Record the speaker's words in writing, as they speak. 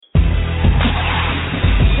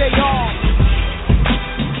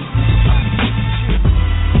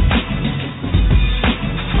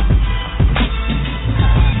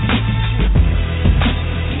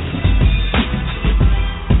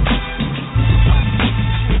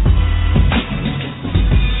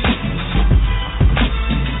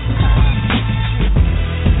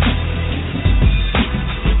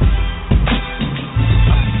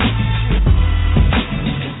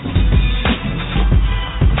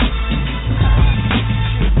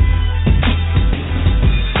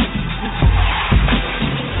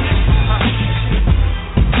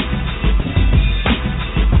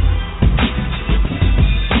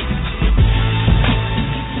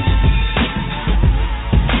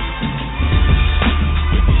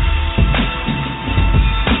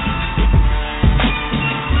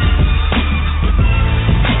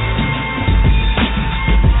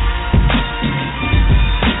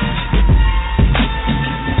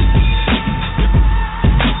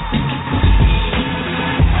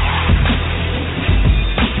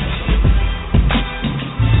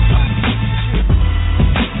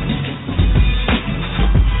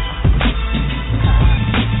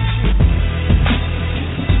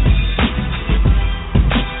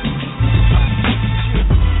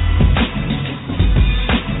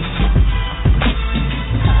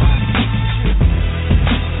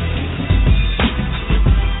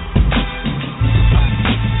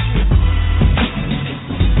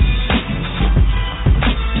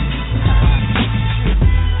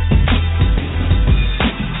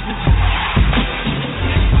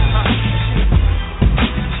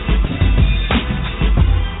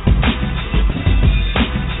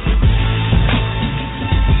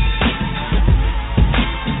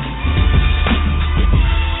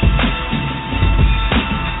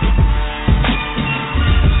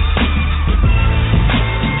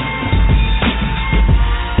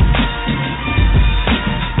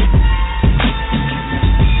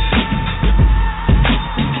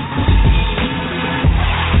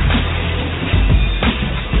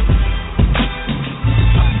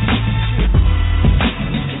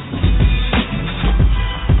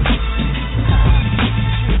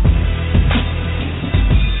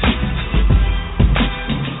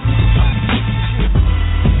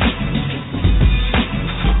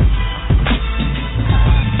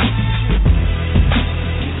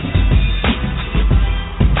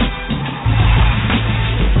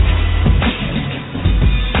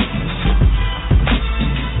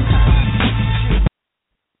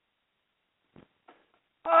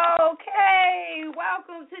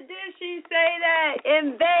Say That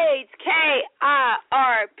invades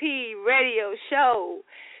KIRP radio show.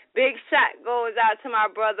 Big shot goes out to my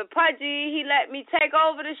brother Pudgy. He let me take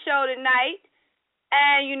over the show tonight.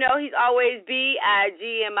 And, you know, he's always B.I.G.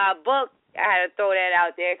 in my book. I had to throw that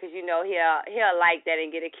out there because, you know, he'll like that and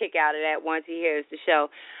get a kick out of that once he hears the show.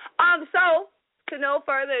 So, to no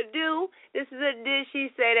further ado, this is a Did She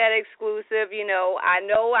Say That exclusive. You know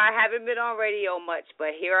I haven't been on radio much,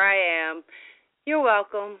 but here I am. You're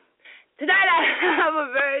welcome. Tonight I have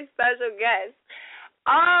a very special guest.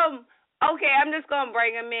 Okay, I'm just going to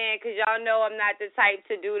bring him in because y'all know I'm not the type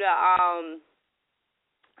to do the,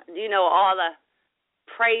 you know, all the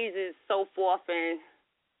praises, so forth, and,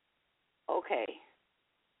 okay.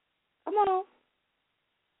 Come on.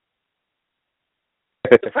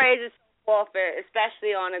 The praises, so forth,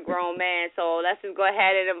 especially on a grown man, so let's just go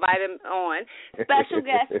ahead and invite him on. Special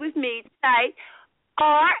guest with me tonight,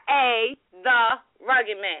 R.A. the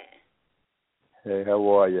Rugged Man. Hey, how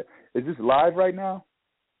are you? Is this live right now?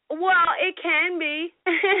 Well, it can be.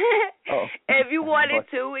 Oh. If you wanted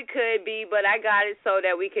to, it could be, but I got it so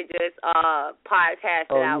that we could just podcast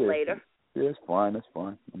it out later. Yeah, it's fine. That's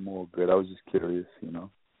fine. I'm all good. I was just curious, you know.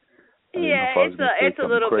 Yeah, it's a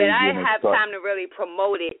little bit. I didn't have time to really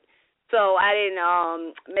promote it, so I didn't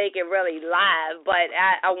make it really live, but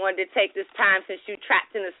I wanted to take this time since you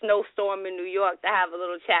trapped in a snowstorm in New York to have a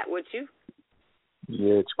little chat with you.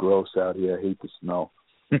 Yeah, it's gross out here. I hate the snow.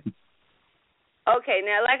 Okay,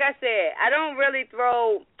 now, like I said, I don't really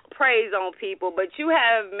throw praise on people, but you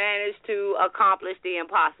have managed to accomplish the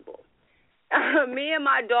impossible. Me and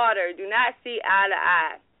my daughter do not see eye to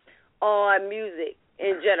eye on music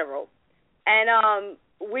in general. And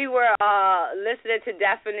we were listening to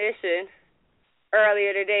Definition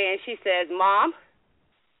earlier today, and she says, Mom,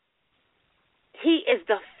 he is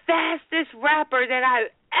the fastest rapper that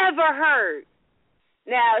I've ever heard.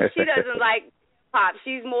 Now, she doesn't like hip-hop.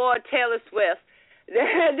 She's more Taylor Swift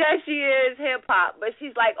than she is hip-hop. But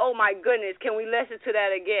she's like, oh, my goodness, can we listen to that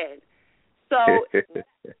again? So,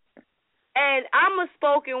 and I'm a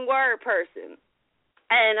spoken word person.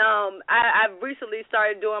 And I've recently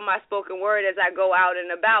started doing my spoken word as I go out and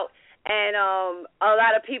about. And a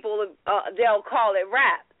lot of people, they'll call it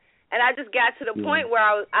rap. And I just got to the point where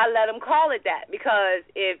I let them call it that, because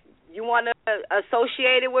if you want to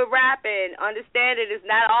associate it with rap and understand it, it's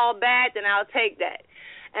not all bad, then I'll take that.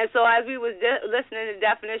 And so as we was listening to the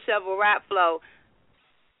definition of a rap flow,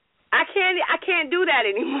 I can't do that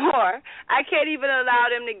anymore. I can't even allow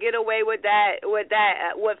them to get away with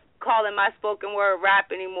with calling my spoken word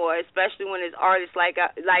rap anymore, especially when it's artists like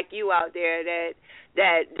you out there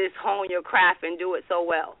that just hone your craft and do it so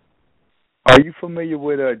well. Are you familiar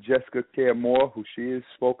with Jessica Care Moore, who she is,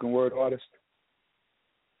 spoken word artist?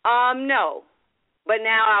 No, but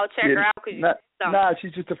now I'll check her out because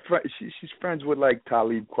she's just a friend. She's friends with like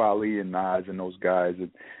Talib Kweli and Nas and those guys. And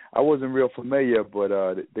I wasn't real familiar, but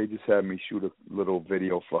they just had me shoot a little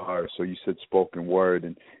video for her. So you said spoken word,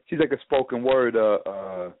 and she's like a spoken word.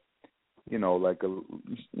 You know,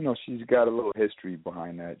 she's got a little history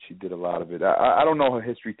behind that. She did a lot of it. I don't know her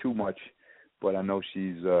history too much, but I know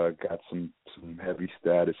she's got some heavy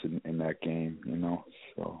status in that game. You know,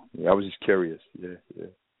 so yeah, I was just curious. Yeah.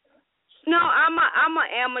 No, I'm an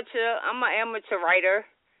amateur. I'm an amateur writer.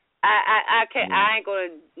 I ain't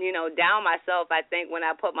gonna down myself. I think when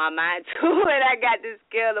I put my mind to it, I got the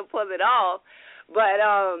skill to pull it off. But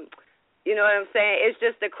you know what I'm saying? It's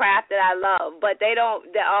just the craft that I love. But they don't.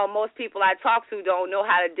 Most people I talk to don't know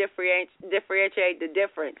how to differentiate the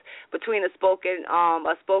difference between a spoken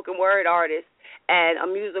word artist and a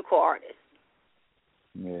musical artist.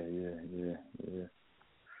 Yeah.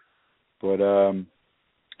 But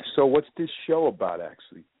so what's this show about,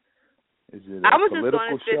 actually? Is it a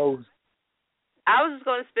political show? I was just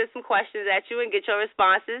going to spit some questions at you and get your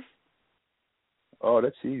responses. Oh,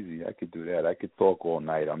 that's easy. I could do that. I could talk all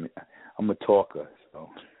night. I'm a talker, so.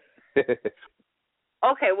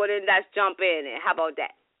 Okay, well then let's jump in. And how about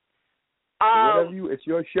that? It's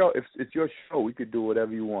your show. If it's your show, we could do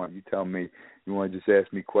whatever you want. You tell me. You want to just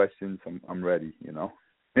ask me questions? I'm ready. You know.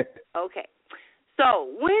 Okay.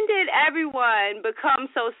 So, when did everyone become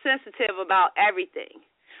so sensitive about everything?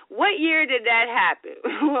 What year did that happen?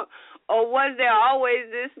 Or was there always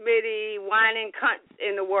this many whining cunts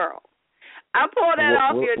in the world? I pulled that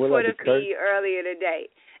off your Twitter feed earlier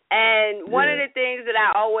today. And one of the things that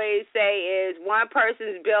I always say is one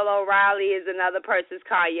person's Bill O'Reilly is another person's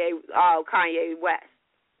Kanye West.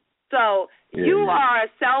 So you are a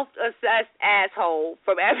self-assessed asshole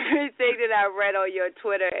from everything that I read on your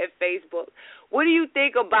Twitter and Facebook. What do you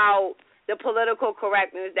think about the political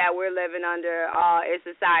correctness that we're living under in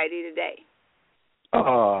society today?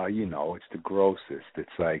 It's the grossest.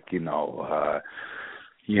 It's like,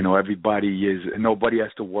 nobody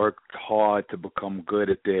has to work hard to become good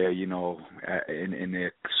at their, in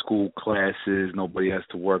their school classes. Nobody has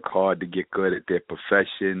to work hard to get good at their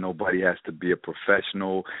profession. Nobody has to be a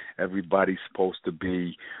professional. Everybody's supposed to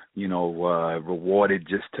be, rewarded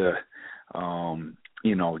just to,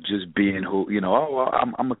 just being who,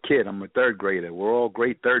 I'm a kid. I'm a third grader. We're all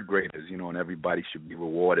great third graders, and everybody should be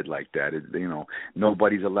rewarded like that.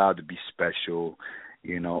 Nobody's allowed to be special,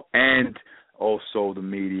 and also the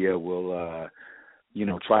media will,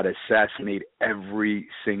 try to assassinate every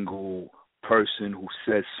single person who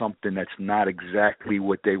says something that's not exactly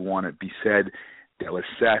what they want to be said. They'll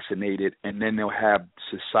assassinate it, and then they'll have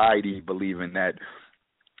society believing that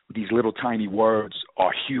these little tiny words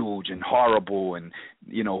are huge and horrible, and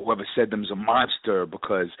whoever said them is a monster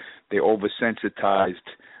because they oversensitized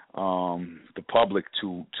the public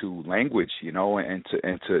to language, and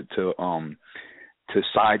to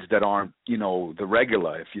sides that aren't the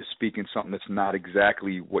regular. If you're speaking something that's not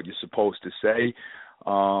exactly what you're supposed to say,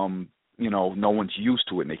 no one's used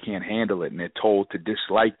to it and they can't handle it, and they're told to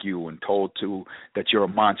dislike you and told that you're a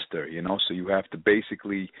monster. So you have to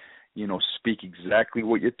basically speak exactly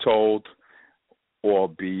what you're told, or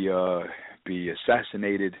be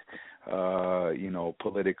assassinated,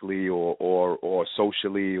 politically or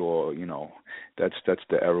socially, or that's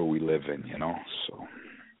the era we live in, So.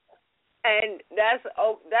 And that's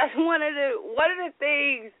one of the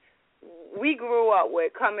things we grew up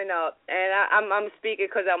with coming up, and I'm speaking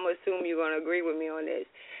because I'm assuming you're going to agree with me on this.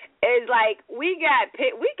 Is like we got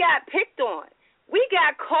picked on. We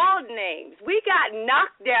got called names. We got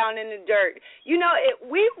knocked down in the dirt.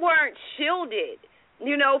 We weren't shielded,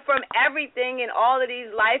 from everything and all of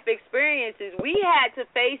these life experiences. We had to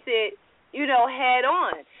face it, head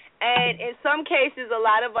on. And in some cases, a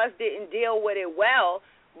lot of us didn't deal with it well,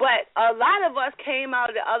 but a lot of us came out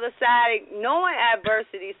of the other side knowing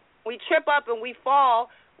adversity. We trip up and we fall.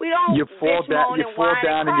 We don't bitch, moan, and whine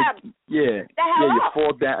and cry.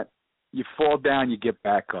 You fall down, you get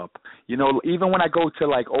back up. Even when I go to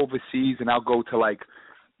like overseas, and I'll go to like,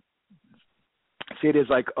 say there's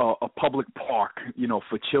like a public park,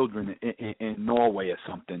 for children in Norway or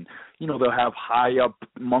something. They'll have high up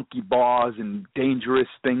monkey bars and dangerous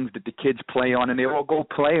things that the kids play on, and they all go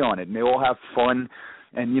play on it, and they all have fun.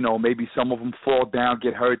 And maybe some of them fall down,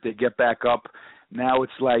 get hurt, they get back up. Now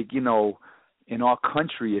it's like, in our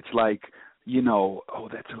country, it's like, oh,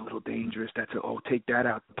 that's a little dangerous. Take that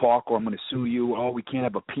out the park, or I'm going to sue you. Oh, we can't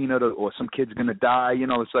have a peanut, or some kid's going to die.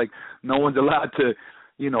 It's like no one's allowed to,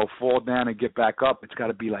 fall down and get back up. It's got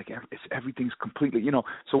to be like everything's completely,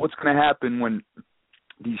 So what's going to happen when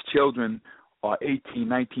these children are 18,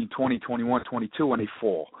 19, 20, 21, 22 and they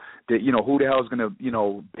fall? Who the hell is going to,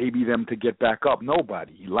 baby them to get back up?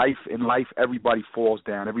 Nobody. In life, everybody falls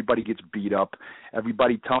down. Everybody gets beat up.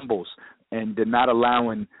 Everybody tumbles. And they're not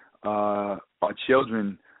allowing our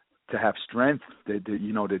children to have strength. They're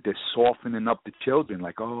softening up the children.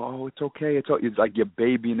 Like, oh, it's okay. It's like you're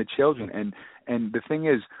babying the children. And the thing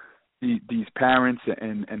is, these parents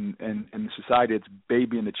and the society that's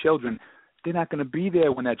babying the children, they're not going to be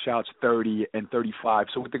there when that child's 30 and 35.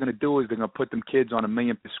 So what they're going to do is they're going to put them kids on 1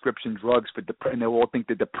 million prescription drugs and they all think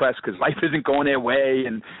they're depressed because life isn't going their way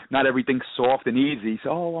and not everything's soft and easy.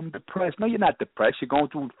 So, I'm depressed. No, you're not depressed. You're going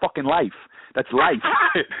through fucking life. That's life.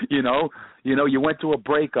 You went through a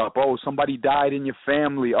breakup. Oh, somebody died in your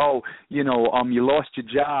family. Oh, you lost your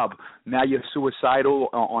job. Now you're suicidal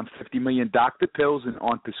on 50 million doctor pills and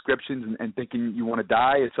on prescriptions and thinking you want to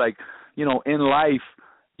die. It's like, in life,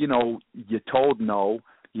 you're told no.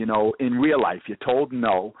 In real life, you're told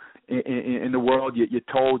no. In the world, you're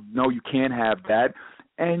told no, you can't have that,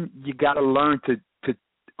 and you got to learn to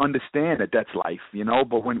understand that that's life.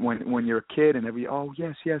 But when you're a kid and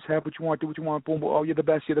yes, have what you want, do what you want, boom, boom. Oh, you're the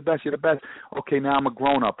best. Okay, now I'm a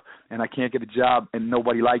grown up and I can't get a job and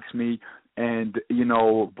nobody likes me. And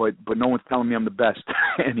but no one's telling me I'm the best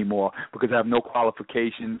anymore because I have no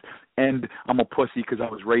qualifications, and I'm a pussy because I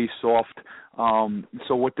was raised soft.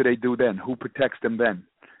 So what do they do then? Who protects them then?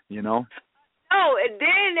 Oh, and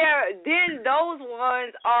then those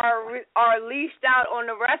ones are leashed out on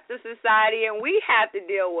the rest of society, and we have to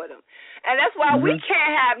deal with them. And that's why we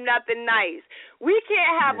can't have nothing nice. We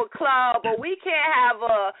can't have a club, or we can't have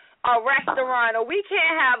a restaurant, or we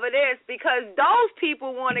can't have this because those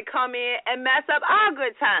people want to come in and mess up our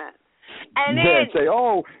good time. And then say,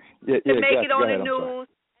 make it on the news.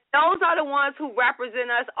 Those are the ones who represent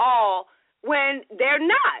us all when they're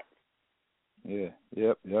not. Yeah.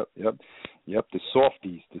 Yep. The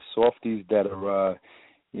softies that are,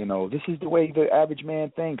 You know, this is the way the average man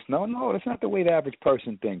thinks. No, that's not the way the average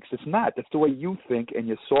person thinks. It's not. That's the way you think, and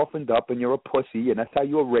you're softened up, and you're a pussy, and that's how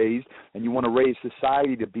you were raised, and you want to raise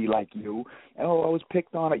society to be like you. Oh, I was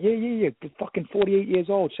picked on. Yeah. You're fucking 48 years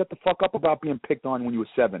old. Shut the fuck up about being picked on when you were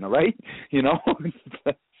 7, all right? You know?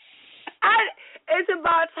 It's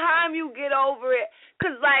about time you get over it.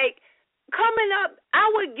 Because, like, coming up, I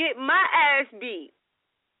would get my ass beat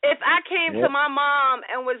if I came to my mom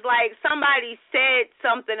and was like, somebody said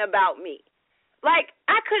something about me. Like,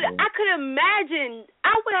 I could imagine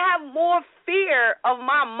I would have more fear of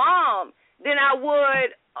my mom than I would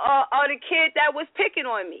of the kid that was picking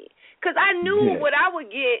on me. Because I knew what I would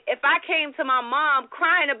get if I came to my mom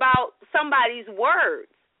crying about somebody's words.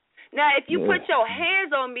 Now, if you put your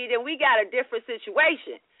hands on me, then we got a different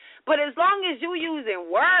situation. But as long as you using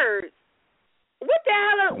words, what the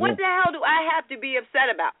hell do I have to be upset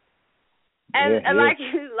about? And like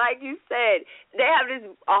you said, they have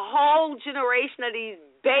a whole generation of these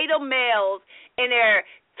beta males in their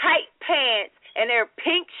tight pants and their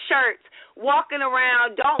pink shirts walking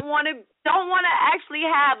around, don't want to actually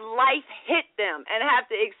have life hit them and have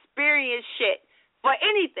to experience shit for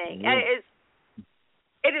anything. And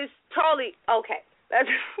it is totally okay.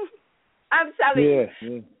 I'm telling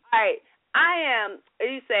you. All right.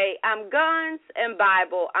 I'm guns and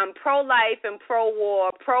Bible. I'm pro-life and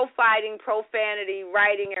pro-war, pro-fighting, pro-fanity,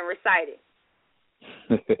 writing and reciting.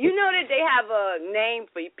 You know that they have a name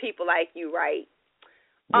for people like you, right?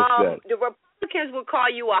 What's that? The Republicans would call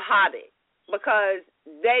you a hobbit because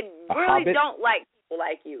they really don't like people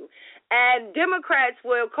like you. And Democrats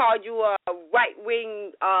will call you a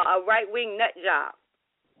right-wing nut job.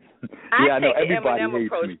 I know everybody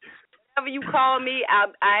hates me. Whatever you call me,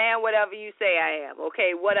 I am whatever you say I am.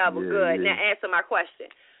 Okay, whatever. Good. Now answer my question.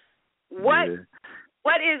 What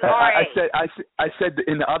is RA? I said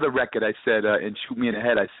in the other record, I said, and shoot me in the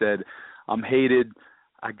head, I said, I'm hated.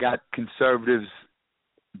 I got conservatives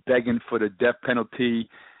begging for the death penalty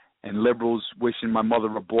and liberals wishing my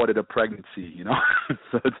mother aborted a pregnancy, you know?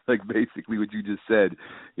 So it's like basically what you just said,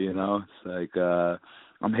 you know? It's like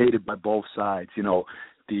I'm hated by both sides, you know?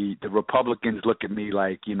 The Republicans look at me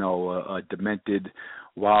like, you know, a demented,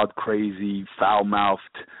 wild, crazy, foul-mouthed,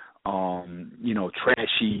 you know,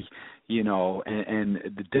 trashy, you know, and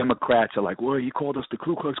the Democrats are like, well, you called us the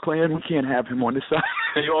Ku Klux Klan. We can't have him on this side.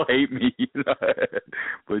 They all hate me,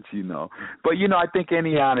 you know. But I think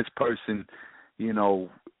any honest person, you know,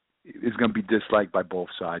 is going to be disliked by both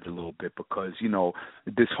sides a little bit because, you know,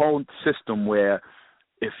 this whole system where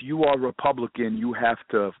if you are Republican, you have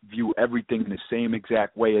to view everything in the same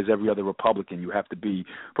exact way as every other Republican. You have to be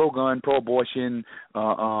pro-gun, pro-abortion,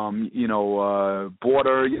 border,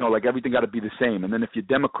 you know, like everything got to be the same. And then if you're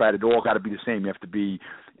Democrat, it all got to be the same. You have to be,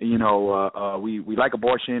 you know, we like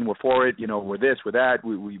abortion, we're for it, you know, we're this, we're that.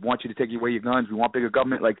 We want you to take away your guns. We want bigger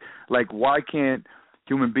government. Like why can't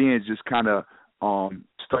human beings just kind of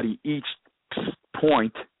study each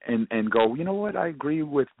point and go, you know what, I agree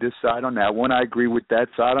with this side on that one, I agree with that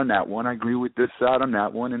side on that one, I agree with this side on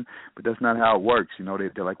that one, but that's not how it works, you know.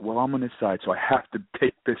 They're like, well, I'm on this side, so I have to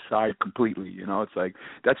take this side completely, you know. It's like,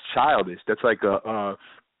 that's childish. That's like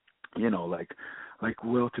you know, like,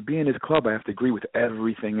 well, to be in this club, I have to agree with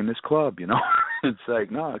everything in this club, you know. It's like,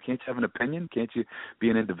 no, can't you have an opinion? Can't you be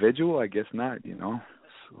an individual? I guess not, you know.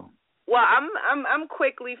 So. Well, I'm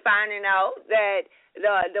quickly finding out that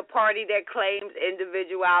the party that claims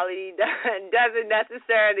individuality doesn't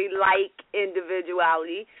necessarily like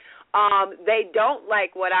individuality. They don't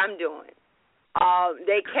like what I'm doing.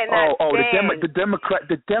 They cannot stand.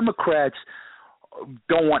 The Democrats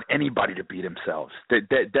don't want anybody to be themselves.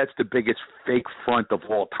 That's the biggest fake front of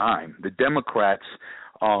all time. The Democrats,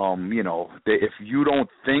 you know, if you don't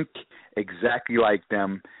think exactly like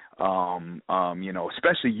them, you know,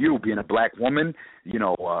 especially you being a black woman, you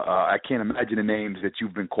know, I can't imagine the names that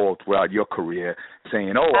you've been called throughout your career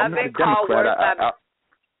saying, "Oh, I'm not a Democrat."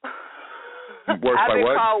 I've been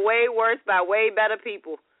called way worse by way better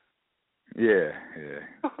people. Yeah.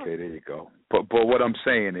 Okay, there you go. But what I'm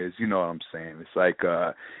saying is, you know what I'm saying? It's like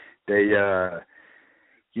they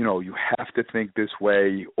you know, you have to think this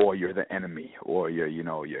way or you're the enemy, or you're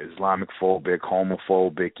Islamic phobic,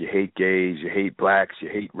 homophobic, you hate gays, you hate blacks, you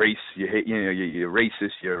hate race, you're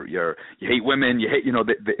racist, you hate women, you hate, you know,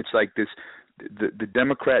 it's like this, the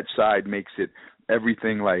Democrat side makes it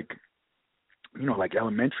everything like, you know, like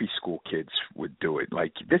elementary school kids would do it.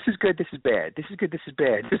 Like, this is good, this is bad. This is good, this is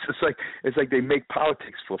bad. It's like they make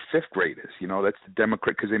politics for fifth graders. You know, that's the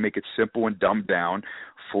Democrat, because they make it simple and dumbed down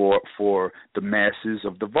for the masses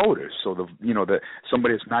of the voters. So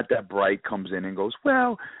somebody that's not that bright comes in and goes,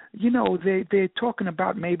 well, they're talking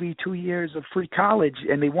about maybe 2 years of free college,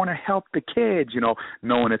 and they want to help the kids,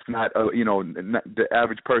 knowing it's not, not the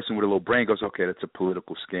average person with a little brain goes, okay, that's a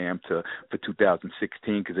political scam for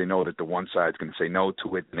 2016, because they know that the one side's going to say no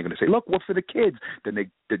to it, and they're going to say, look, what for the kids? Then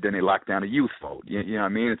they lock down a youth vote. You know what I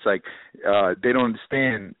mean? It's like they don't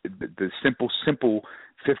understand the simple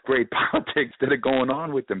fifth grade politics that are going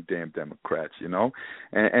on with them damn Democrats,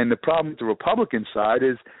 And the problem with the Republican side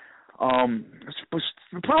is,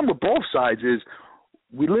 the problem with both sides is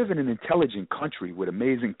we live in an intelligent country with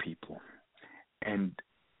amazing people, and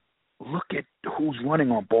look at who's running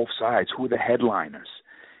on both sides. Who are the headliners?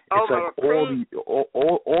 It's like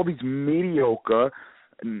all these mediocre,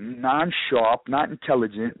 non-sharp, not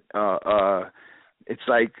intelligent. It's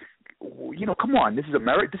like, come on. This is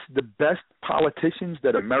America. This is the best politicians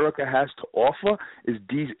that America has to offer. Is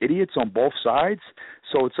these idiots on both sides?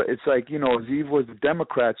 So it's like, as evil as the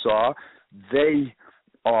Democrats are, they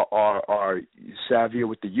are savvier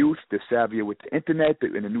with the youth. They're savvier with the internet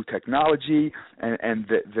and the new technology, and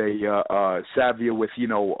they are savvier with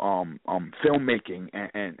filmmaking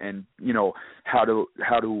and how to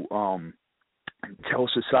tell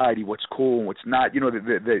society what's cool and what's not.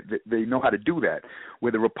 They know how to do that.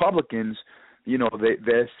 Where the Republicans,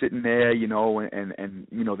 they're sitting there, and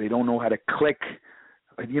they don't know how to click.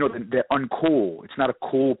 They're uncool. It's not a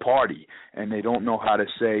cool party, and they don't know how to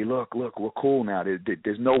say, look, we're cool now.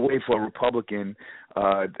 There's no way for a Republican,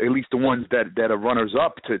 at least the ones that are runners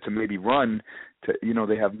up to maybe run,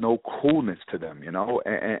 they have no coolness to them,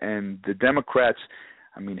 and the Democrats.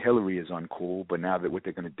 I mean, Hillary is uncool, but now that what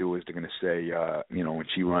they're going to do is they're going to say, when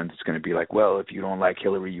she runs, it's going to be like, well, if you don't like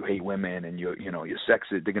Hillary, you hate women, and you're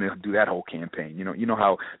sexist. They're going to do that whole campaign. You know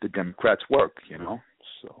how the Democrats work.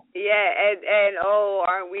 So. Yeah, and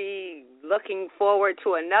aren't we looking forward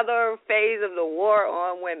to another phase of the war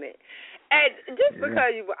on women? And just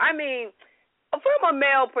because from a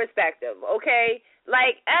male perspective, okay.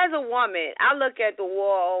 Like, as a woman, I look at the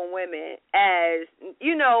war on women as,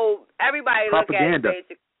 everybody look at it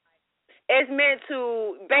basically. It's meant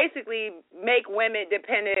to basically make women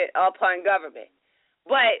dependent upon government.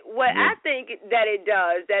 But what I think that it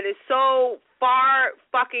does that is so far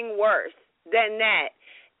fucking worse than that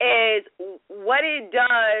is what it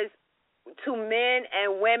does to men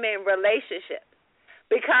and women relationships.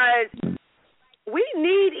 Because we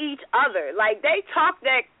need each other. Like, they talk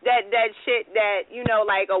that shit that,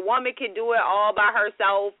 like a woman can do it all by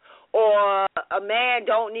herself or a man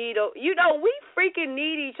don't need we freaking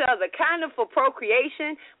need each other, kind of for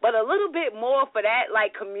procreation, but a little bit more for that,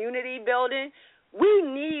 like, community building. We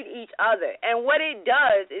need each other. And what it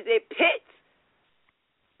does is it pits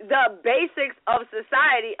the basics of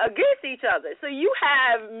society against each other. So you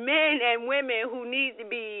have men and women who need to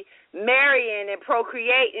be marrying and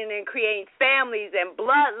procreating and creating families and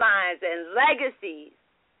bloodlines and legacies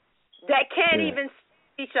that can't even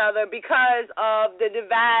see each other because of the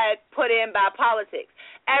divide put in by politics.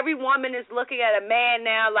 Every woman is looking at a man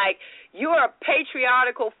now like, you're a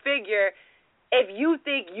patriarchal figure if you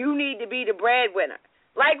think you need to be the breadwinner.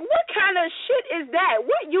 Like, what kind of shit is that?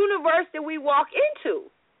 What universe did we walk into?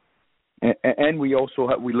 And we also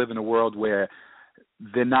we live in a world where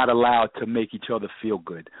they're not allowed to make each other feel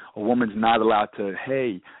good. A woman's not allowed to,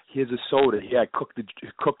 hey, here's a soda. Yeah, I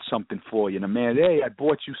cooked something for you. And a man, hey, I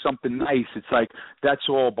bought you something nice. It's like, that's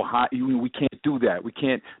all behind you. We can't do that. We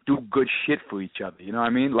can't do good shit for each other. You know what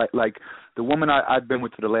I mean? Like the woman I've been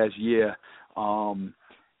with for the last year,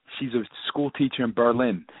 she's a school teacher in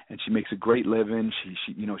Berlin, and she makes a great living.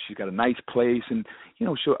 She's got a nice place, and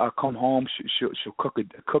I'll come home. She'll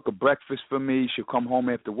cook a breakfast for me. She'll come home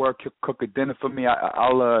after work, cook a dinner for me.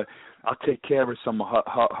 I'll take care of some of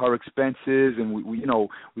her expenses, and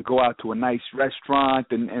we go out to a nice restaurant,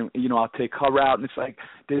 and I'll take her out, and it's like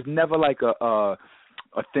there's never like a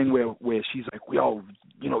thing where she's like, yo,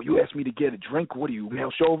 you asked me to get a drink. What are you,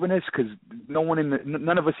 male chauvinist? Because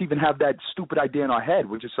none of us even have that stupid idea in our head.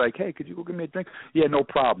 We're just like, hey, could you go get me a drink? Yeah, no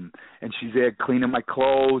problem. And she's there cleaning my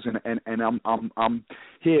clothes, and I'm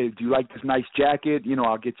here. Do you like this nice jacket?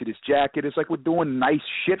 I'll get you this jacket. It's like we're doing nice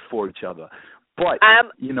shit for each other. But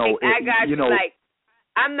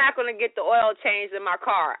I'm not going to get the oil changed in my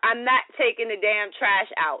car. I'm not taking the damn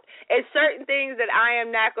trash out. It's certain things that I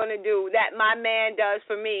am not going to do that my man does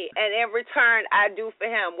for me, and in return, I do for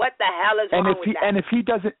him. What the hell is wrong with that?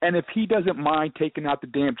 And if he doesn't mind taking out the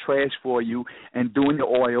damn trash for you and doing the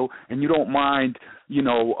oil, and you don't mind,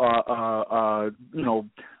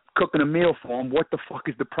 cooking a meal for them. What the fuck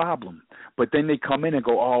is the problem? But then they come in and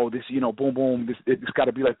go, oh, this, boom, boom, it's got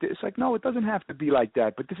to be like this. It's like, no, it doesn't have to be like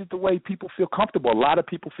that. But this is the way people feel comfortable. A lot of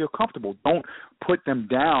people feel comfortable. Don't put them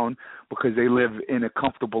down because they live in a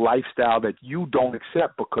comfortable lifestyle that you don't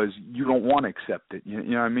accept because you don't want to accept it. You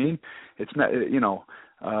know what I mean? It's not,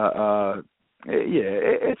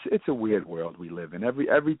 it's a weird world we live in.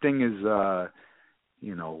 Everything is,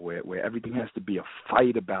 where everything has to be a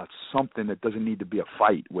fight about something that doesn't need to be a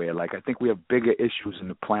fight, where, like, I think we have bigger issues in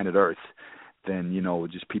the planet Earth than,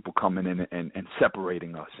 just people coming in and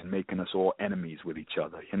separating us and making us all enemies with each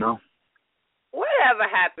other, Whatever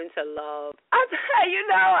happened to love? I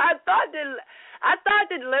thought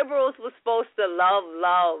that liberals were supposed to love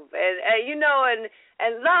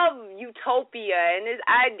and love utopia and this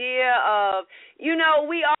idea of,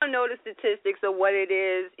 we all know the statistics of what it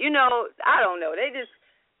is. I don't know. They just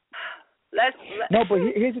No, but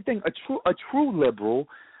here's the thing: a true liberal,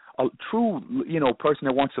 a true person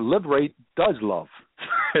that wants to liberate does love.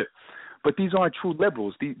 But these aren't true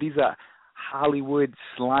liberals. These are Hollywood,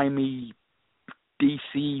 slimy,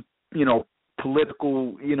 DC,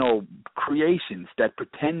 political, creations that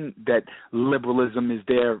pretend that liberalism is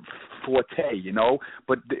their forte,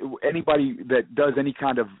 But anybody that does any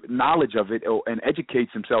kind of knowledge of it and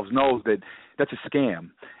educates themselves knows that that's a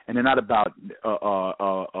scam, and they're not about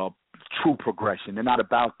true progression. They're not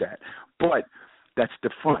about that. But that's the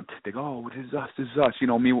front. They go, oh, this is us.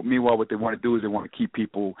 Meanwhile, what they want to do is they want to keep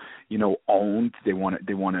people, owned. They want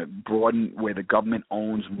to broaden where the government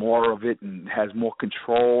owns more of it and has more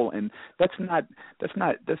control. And that's not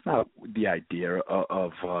the idea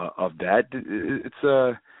of that.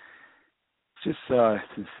 It's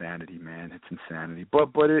insanity, man. It's insanity.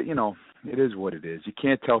 But it is what it is. You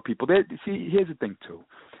can't tell people. See, here's the thing too.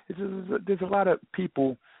 There's a lot of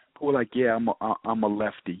people who are like, yeah, I'm a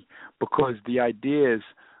lefty, because the ideas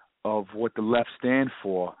of what the left stand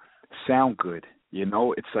for sound good.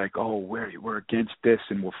 It's like, oh, we're against this,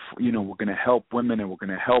 and we're going to help women, and we're going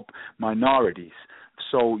to help minorities.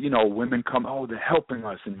 So women come, oh, they're helping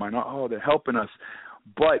us, and they're helping us.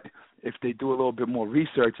 But if they do a little bit more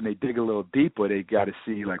research and they dig a little deeper, they got to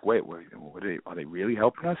see, like, wait, are they really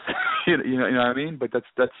helping us? you know what I mean? But that's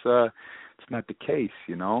it's not the case,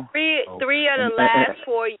 Three of the last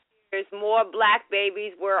 4 years, more black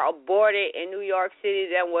babies were aborted in New York City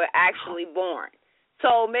than were actually born.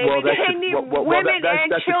 So maybe women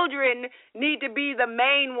and children need to be the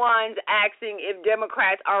main ones asking if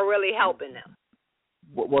Democrats are really helping them.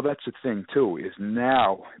 Well, that's the thing too. Is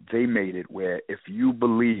now they made it where if you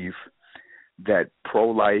believe that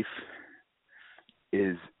pro-life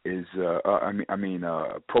is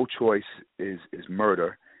pro-choice is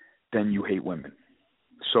murder, then you hate women.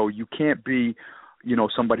 So you can't be,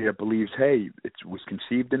 somebody that believes, hey, it was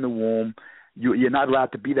conceived in the womb. You're not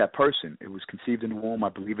allowed to be that person. It was conceived in the womb. I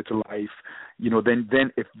believe it's a life.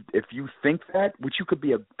 Then if you think that, which you could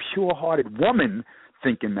be a pure-hearted woman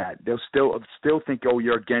thinking that, they'll still think, oh,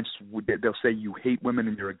 you're against. They'll say you hate women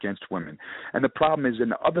and you're against women. And the problem is,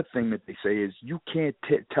 and the other thing that they say is, you can't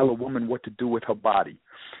tell a woman what to do with her body.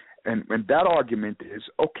 And that argument is,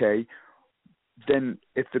 okay, then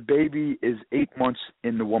if the baby is 8 months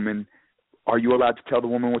in the woman, are you allowed to tell the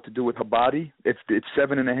woman what to do with her body? If it's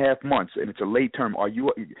 7.5 months and it's a late term, do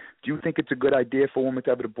you think it's a good idea for a woman to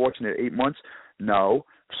have an abortion at 8 months? No.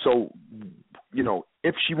 So,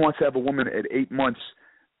 if she wants to have a woman at 8 months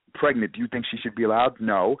pregnant, do you think she should be allowed?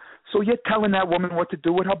 No. So you're telling that woman what to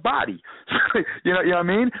do with her body. you know what I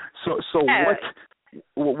mean? So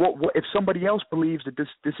what if somebody else believes that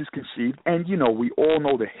this is conceived, and we all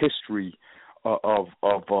know the history of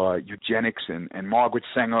eugenics and Margaret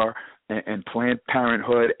Sanger and Planned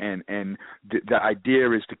Parenthood, and the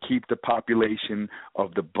idea is to keep the population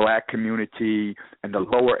of the black community and the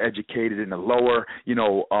lower educated and the lower,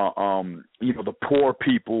 the poor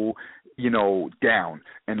people, down,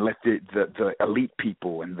 and let the elite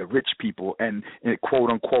people and the rich people and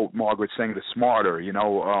quote unquote Margaret Sanger the smarter,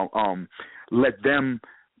 let them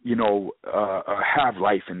have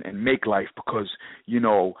life and make life, because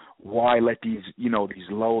why let these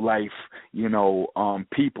low life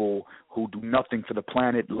people who do nothing for the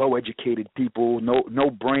planet, low educated people, no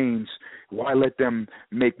brains, why let them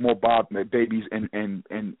make more babies and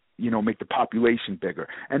make the population bigger?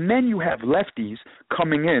 And then you have lefties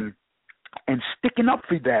coming in and sticking up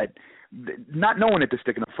for that, not knowing that they're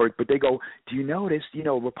sticking up for it, but they go, do you notice,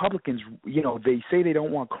 Republicans, they say they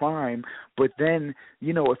don't want crime, but then,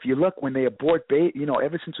 if you look, when they abort,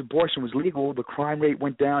 ever since abortion was legal, the crime rate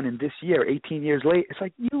went down, and this year, 18 years late, it's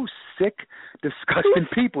like, you sick, disgusting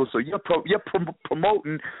people. So you're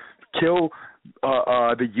promoting kill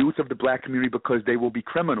the youth of the black community because they will be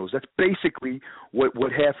criminals. That's basically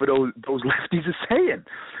what half of those lefties are saying.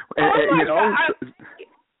 God.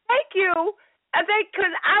 Thank you. I think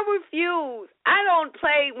because I refuse. I don't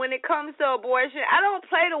play when it comes to abortion. I don't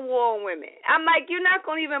play the war on women. I'm like, you're not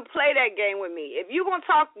gonna even play that game with me. If you're gonna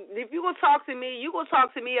talk to me, you gonna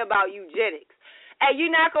talk to me about eugenics, and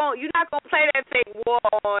you're not gonna play that fake war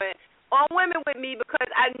on women with me because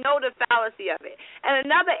I know the fallacy of it. And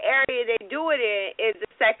another area they do it in is the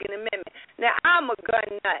Second Amendment. Now I'm a gun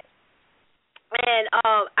nut, and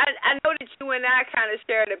I know that you and I kind of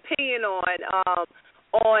share an opinion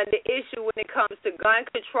on the issue when it comes to gun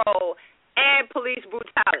control and police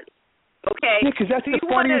brutality. Okay? Yeah, because that's the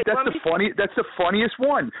funniest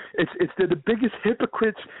one. It's the biggest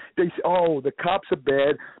hypocrites. They say, oh, the cops are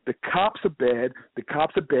bad. The cops are bad. The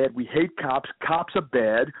cops are bad. We hate cops. Cops are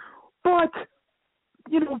bad. But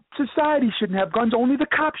society shouldn't have guns. Only the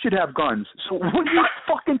cops should have guns. So what are you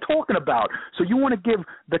fucking talking about? So you want to give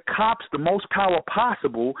the cops the most power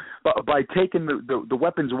possible by taking the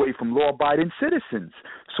weapons away from law-abiding citizens.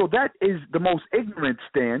 So that is the most ignorant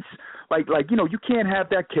stance. Like you can't have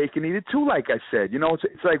that cake and eat it too. Like I said,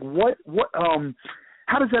 it's like what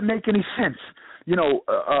how does that make any sense?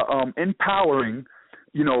 Empowering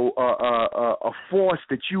a force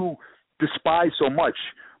that you despise so much.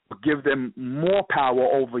 Give them more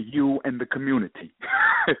power over you and the community.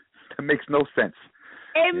 It makes no sense.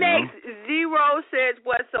 It makes zero sense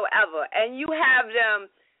whatsoever. And you have them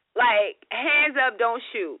like, hands up, don't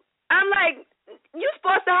shoot. I'm like, you're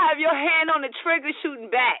supposed to have your hand on the trigger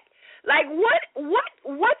shooting back. Like,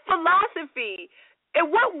 what philosophy,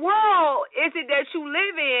 in what world is it that you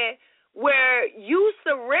live in where you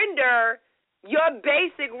surrender your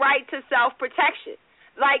basic right to self-protection?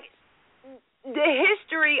 Like, the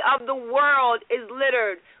history of the world is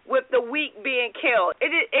littered with the weak being killed.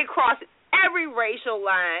 It crosses every racial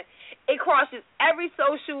line. It crosses every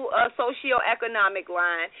socioeconomic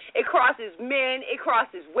line. It crosses men. It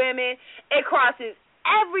crosses women. It crosses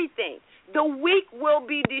everything. The weak will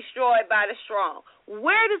be destroyed by the strong.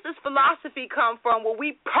 Where does this philosophy come from where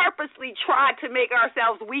we purposely try to make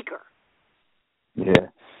ourselves weaker? Yeah.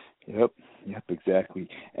 Yep, exactly.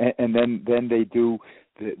 And then they do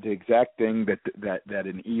the exact thing that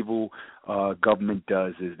an evil government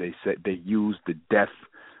does is they use the death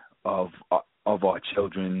of our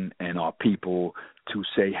children and our people to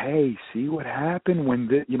say, hey, see what happened when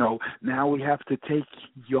now we have to take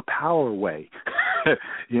your power away.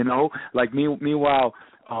 Meanwhile,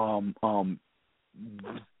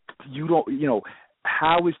 you don't.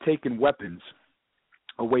 How is taking weapons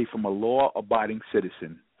away from a law-abiding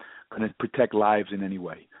citizen going to protect lives in any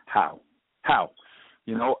way? How?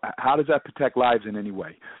 How does that protect lives in any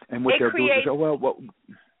way? And what they're doing is,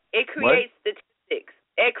 it creates statistics.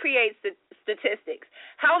 It creates statistics.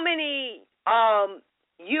 How many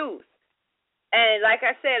youth, and like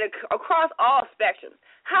I said, across all spectrums,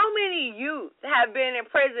 how many youth have been in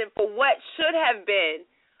prison for what should have been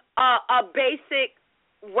a basic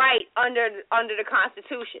right under the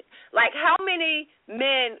Constitution? Like, how many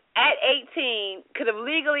men at 18 could have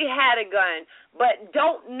legally had a gun but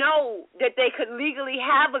don't know that they could legally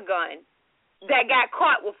have a gun that got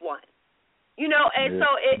caught with one?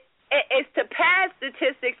 So it's to pass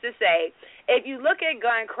statistics to say, if you look at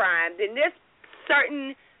gun crime, then this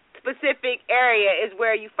certain specific area is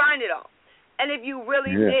where you find it all. And if you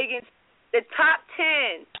really dig into the top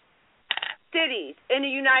 10 cities in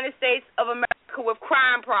the United States of America with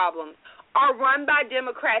crime problems are run by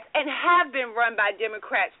Democrats and have been run by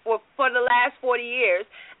Democrats for the last 40 years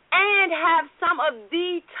and have some of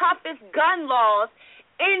the toughest gun laws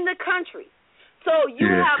in the country. So you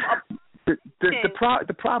have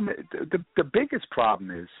the problem. The biggest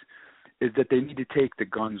problem is that they need to take the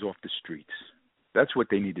guns off the streets. That's what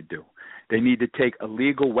they need to do. They need to take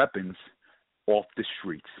illegal weapons off the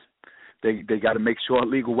streets. They got to make sure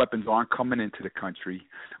illegal weapons aren't coming into the country,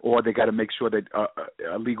 or they got to make sure that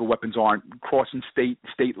illegal weapons aren't crossing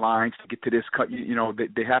state lines to get to this.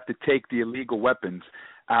 They have to take the illegal weapons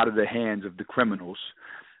out of the hands of the criminals,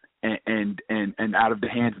 and out of the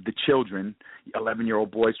hands of the children,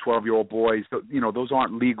 11-year-old boys, 12-year-old boys. Those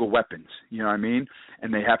aren't legal weapons. You know what I mean?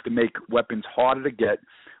 And they have to make weapons harder to get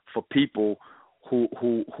for people who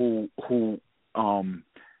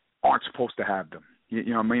aren't supposed to have them.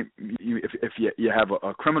 You know what I mean? If you have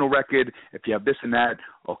a criminal record, if you have this and that,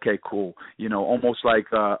 okay, cool. Almost like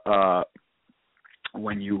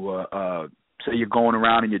when you say you're going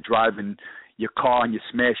around and you're driving your car and you're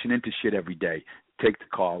smashing into shit every day. Take the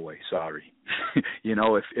car away. Sorry. If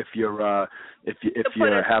you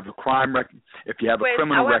have a crime record, if you have a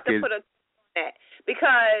criminal record. I want to put a that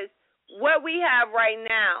because what we have right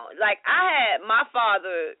now, like I had my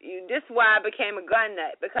father, this is why I became a gun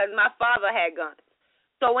nut, because my father had guns.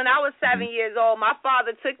 So when I was 7 years old, my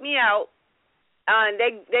father took me out, and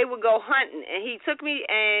they would go hunting, and he took me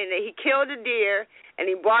and he killed a deer, and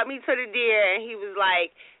he brought me to the deer, and he was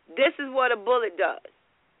like, this is what a bullet does.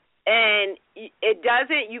 And it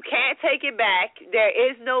doesn't, you can't take it back. There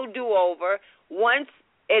is no do-over. Once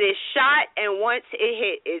it is shot and once it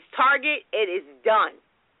hit its target, it is done.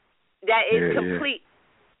 That is complete,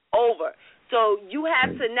 over. So you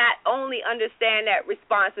have to not only understand that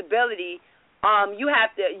responsibility, you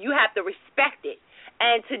have to respect it.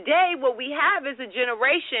 And today what we have is a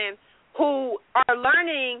generation who are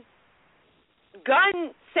learning gun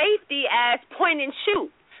safety as point and shoot,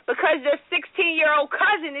 because their 16-year-old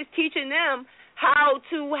cousin is teaching them how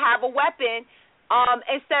to have a weapon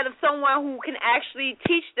instead of someone who can actually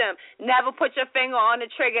teach them. Never put your finger on the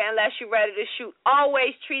trigger unless you're ready to shoot.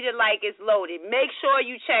 Always treat it like it's loaded. Make sure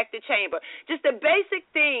you check the chamber. Just the basic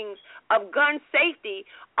things of gun safety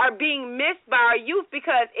are being missed by our youth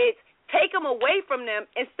because it's take them away from them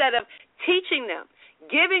instead of teaching them,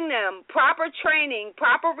 giving them proper training,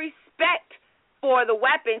 proper respect for the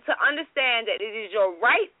weapon, to understand that it is your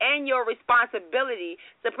right and your responsibility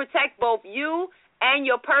to protect both you and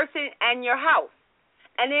your person and your house.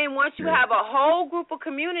 And then once you have a whole group of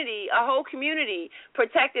community, a whole community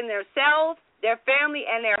protecting themselves, their family,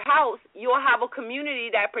 and their house, you'll have a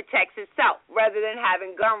community that protects itself rather than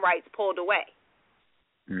having gun rights pulled away.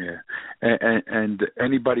 Yeah, and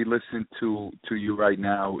anybody listening to you right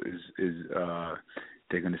now is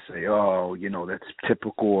they're going to say, oh, you know, that's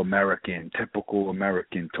typical American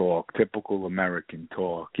talk.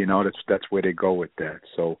 You know, that's where they go with that.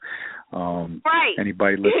 So, right.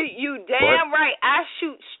 Anybody listening? You damn right. I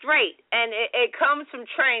shoot straight, and it comes from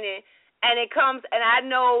training, and I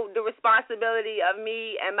know the responsibility of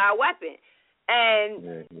me and my weapon.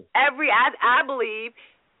 And I believe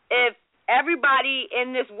if everybody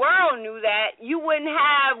in this world knew that, you wouldn't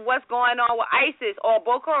have what's going on with ISIS or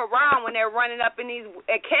Boko Haram when they're running up in these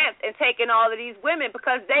camps and taking all of these women,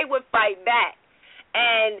 because they would fight back.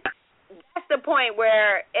 And that's the point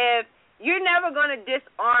where if you're never going to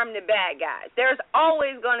disarm the bad guys, there's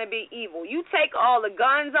always going to be evil. You take all the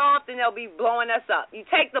guns off, then they'll be blowing us up. You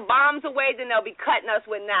take the bombs away, then they'll be cutting us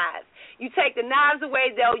with knives. You take the knives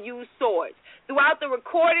away, they'll use swords. Throughout the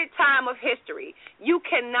recorded time of history, you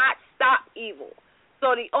cannot stop evil.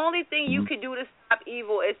 So the only thing you can do to stop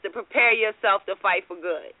evil is to prepare yourself to fight for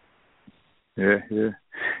good.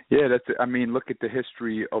 Yeah. That's. I mean, look at the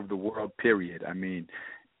history of the world. Period. I mean,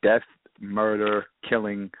 death, murder,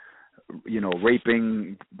 killing,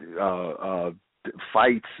 raping,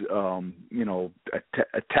 fights,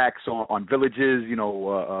 attacks on villages,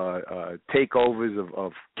 takeovers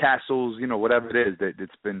of castles, whatever it is. That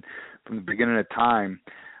it's been from the beginning of time.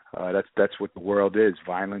 That's what the world is: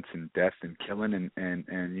 violence and death and killing, and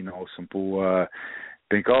some people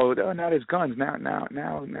think, oh, now there's guns. Now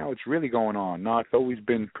it's really going on. No, it's always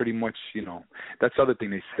been pretty much, that's the other thing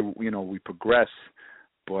they say. We progress.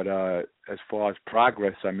 But as far as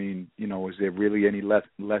progress, I mean, is there really any less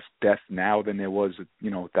death now than there was,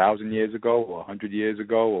 1,000 years ago, or 100 years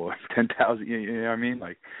ago, or 10,000? You know what I mean?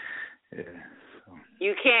 Like, yeah. So.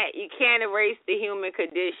 You can't erase the human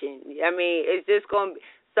condition. I mean, it's just going to be,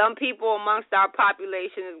 some people amongst our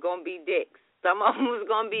population is going to be dicks. Some of them is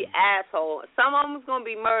going to be assholes. Some of them is going to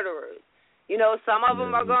be murderers. Some of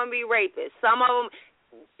them are going to be rapists. Some of them.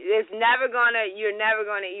 You're never gonna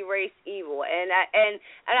erase evil, and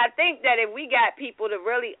I think that if we got people to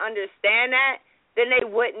really understand that, then they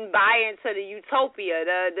wouldn't buy into the utopia,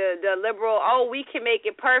 the liberal. Oh, we can make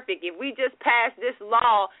it perfect. If we just pass this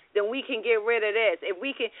law, then we can get rid of this. If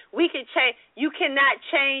we can change. You cannot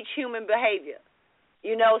change human behavior,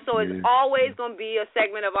 So it's always gonna be a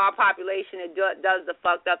segment of our population that does the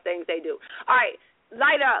fucked up things they do. All right,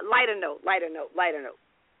 lighter note.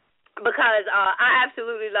 Because I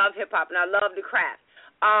absolutely love hip-hop and I love the craft.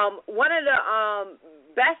 One of the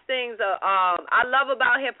best things I love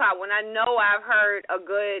about hip-hop, when I know I've heard a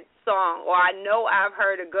good song or I know I've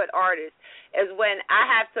heard a good artist, is when I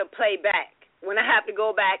have to play back, when I have to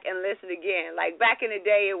go back and listen again. Like back in the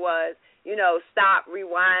day it was, stop,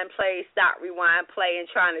 rewind, play, and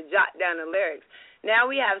trying to jot down the lyrics. Now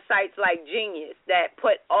we have sites like Genius that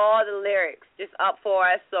put all the lyrics just up for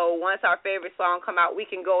us, so once our favorite song come out, we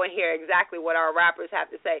can go and hear exactly what our rappers have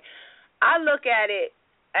to say. I look at it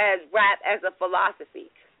as rap as a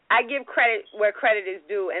philosophy. I give credit where credit is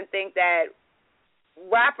due and think that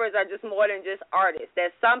rappers are just more than just artists,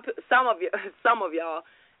 that some of y'all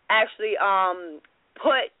actually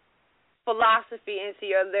put philosophy into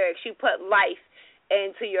your lyrics. You put life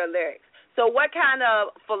into your lyrics. So what kind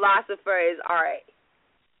of philosopher is R.A.?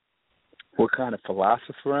 What kind of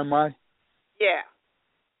philosopher am I? Yeah.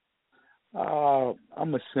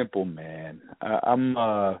 I'm a simple man.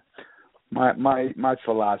 My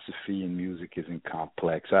philosophy in music isn't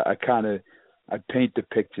complex. I paint the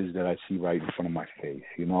pictures that I see right in front of my face.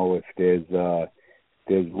 You know, if there's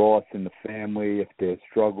loss in the family, if there's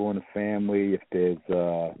struggle in the family, if there's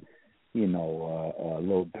a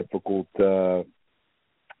little difficult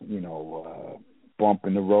bump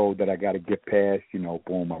in the road that I got to get past,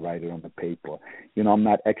 boom, I write it on the paper. I'm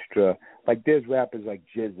not extra. Like, there's rappers like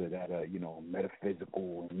Jizza that are,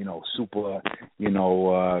 metaphysical, super,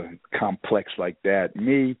 complex like that.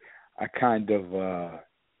 Me, I kind of,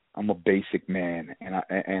 I'm a basic man, and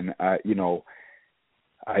I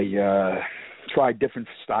try different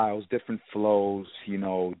styles, different flows,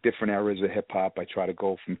 different eras of hip hop. I try to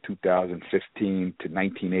go from 2015 to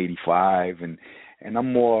 1985, and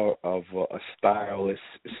I'm more of a stylish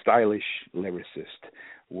lyricist,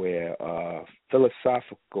 where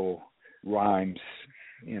philosophical rhymes,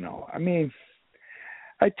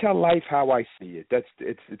 I tell life how I see it.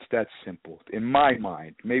 It's that simple in my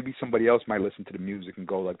mind. Maybe somebody else might listen to the music and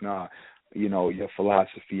go like, nah, your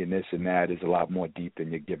philosophy and this and that is a lot more deep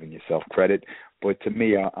than you're giving yourself credit. But to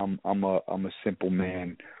me, I'm a simple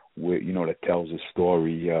man with, that tells a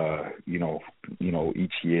story,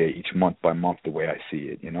 each year, each month by month, the way I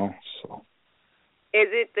see it, so. Is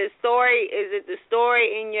it the story? Is it the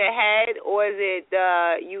story in your head, or is it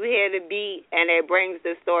you hear the beat and it brings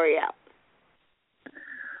the story out?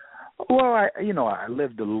 Well, I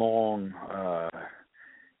lived a long,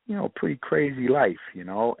 pretty crazy life, and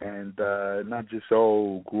not just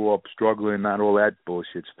grew up struggling, not all that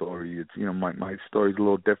bullshit story. It's my story's a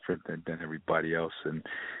little different than everybody else, and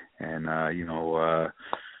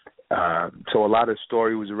so a lot of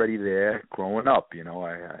story was already there growing up.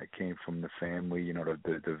 I came from the family,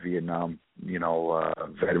 the Vietnam,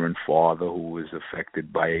 veteran father who was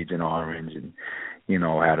affected by Agent Orange, and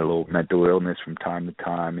had a little mental illness from time to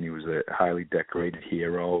time, and he was a highly decorated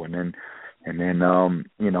hero, and then in and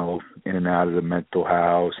out of the mental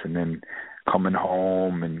house, and then coming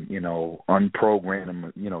home, and unprogram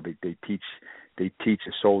him. They teach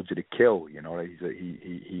a soldier to kill. He's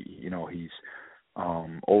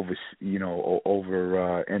over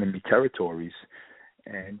enemy territories,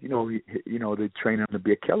 and they train him to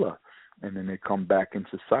be a killer, and then they come back in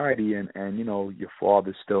society, and your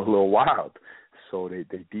father's still a little wild, so they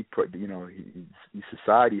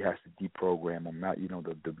society has to deprogram them. Not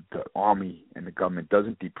the army and the government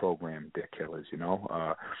doesn't deprogram their killers, and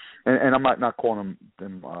I'm not calling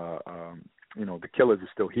them the killers are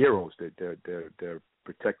still heroes. They're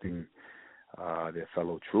protecting their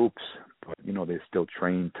fellow troops, but they're still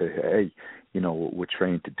trained to, hey, we're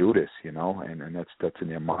trained to do this, and that's in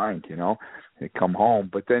their mind, They come home,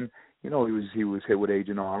 but then he was hit with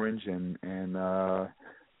Agent Orange, and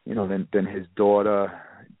then his daughter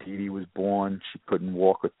Didi was born. She couldn't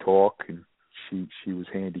walk or talk, and she was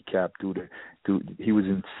handicapped he was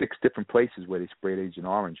in 6 different places where they sprayed Agent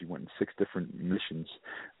Orange. He went in 6 different missions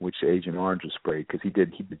which Agent Orange was sprayed, because he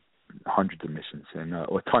did hundreds of missions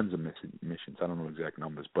or tons of missions. I don't know exact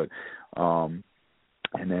numbers, but and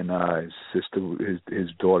then his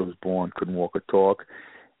daughter was born, couldn't walk or talk,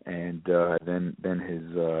 and then his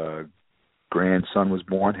grandson was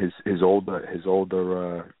born. His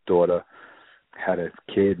older daughter had a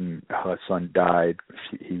kid, and her son died.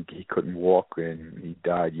 He couldn't walk, and he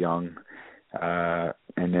died young.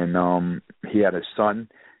 And then he had a son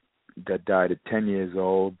that died at 10 years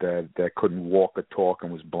old that couldn't walk or talk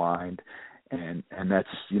and was blind, and that's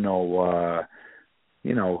he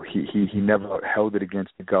never held it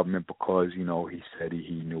against the government, because he said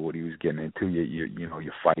he knew what he was getting into.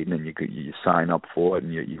 You're fighting, and you sign up for it,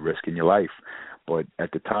 and you're risking your life. But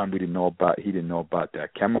at the time, he didn't know about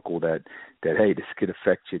that chemical that hey, this could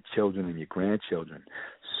affect your children and your grandchildren.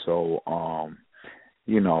 So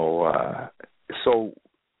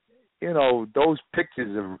those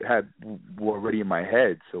pictures were already in my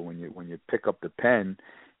head. So when you pick up the pen,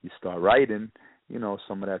 you start writing,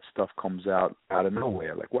 some of that stuff comes out of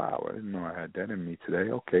nowhere. Like, wow, I didn't know I had that in me today.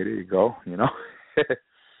 Okay, there you go,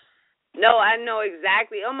 No, I know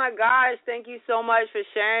exactly. Oh, my gosh, thank you so much for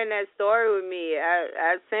sharing that story with me.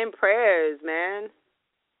 I send prayers, man.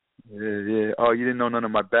 Yeah. Oh, you didn't know none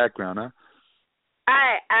of my background, huh?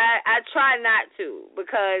 I try not to,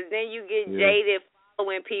 because then you get jaded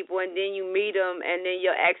following people, and then you meet them, and then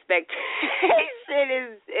your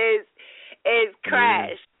expectation is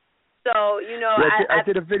crashed. So I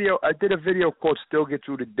did a video called "Still Get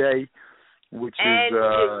Through the Day," which and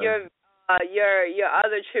is your your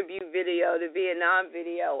other tribute video, the Vietnam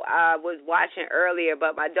video, I was watching earlier,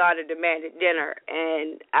 but my daughter demanded dinner,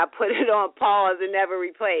 and I put it on pause and never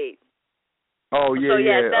replayed. Oh yeah, so,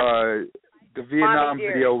 yeah. The Vietnam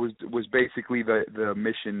video was basically the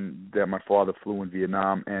mission that my father flew in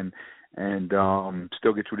Vietnam, and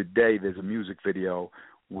still get through the day. There's a music video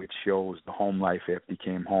which shows the home life after he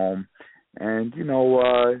came home, and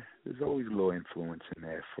there's always a little influence in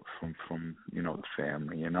there from the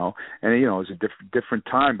family, and it's a different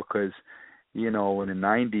time because in the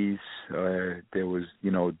 90s there was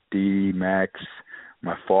D, Max,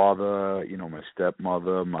 my father, my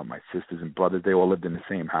stepmother, my sisters and brothers, they all lived in the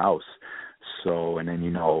same house. So, and then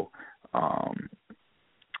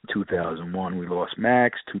 2001 we lost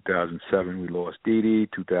Max, 2007 we lost Dee,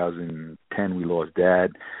 2010 we lost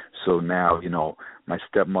Dad. So now, my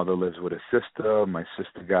stepmother lives with her sister, my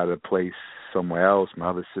sister got a place somewhere else, my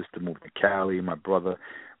other sister moved to Cali, my brother,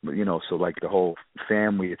 so like the whole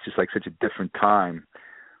family, it's just like such a different time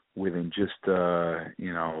within just 5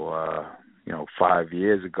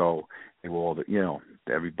 years ago. They were all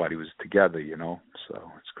everybody was together,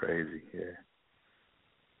 so it's crazy, yeah.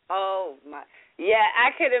 Oh my, yeah,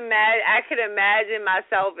 I could imagine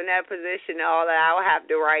myself in that position, all that I would have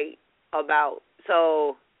to write about.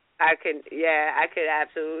 So I could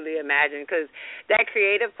absolutely imagine, because that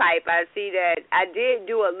creative type, I see that I did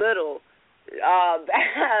do a little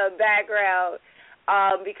background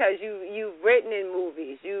because you've written in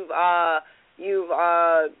movies, you've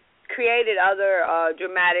created other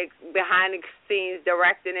dramatic behind-the-scenes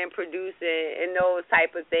directing and producing and those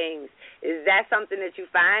type of things. Is that something that you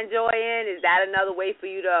find joy in? Is that another way for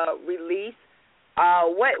you to release?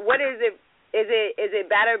 What is it? Is it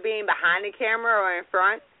better being behind the camera or in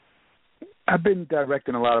front? I've been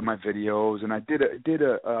directing a lot of my videos, and I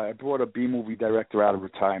I brought a B-movie director out of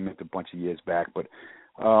retirement a bunch of years back, but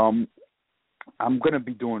I'm going to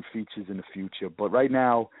be doing features in the future. But right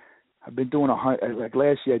now, I've been doing like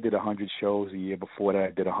last year I did 100 shows. The year before that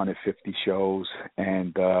I did 150 shows,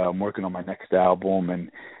 and I'm working on my next album,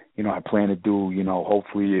 and I plan to do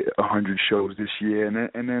hopefully 100 shows this year,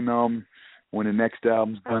 and then when the next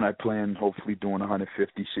album's done, I plan hopefully doing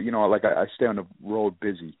 150. So like I stay on the road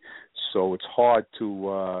busy, so it's hard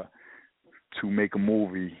to make a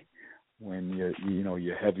movie when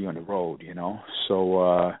you're heavy on the road,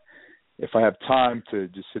 So if I have time to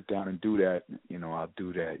just sit down and do that, I'll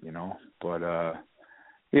do that, But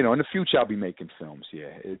in the future I'll be making films,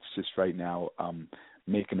 yeah. It's just right now I'm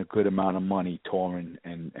making a good amount of money touring,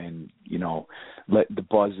 and let the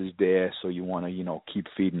buzz is there, so you want to keep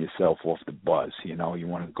feeding yourself off the buzz. You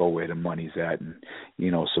want to go where the money's at and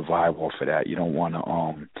survive off of that. You don't want to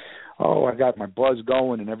I got my buzz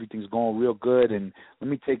going and everything's going real good, and let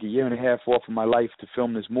me take a year and a half off of my life to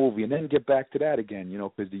film this movie and then get back to that again,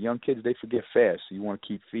 because the young kids, they forget fast. So you want to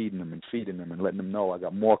keep feeding them and letting them know I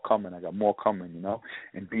got more coming, and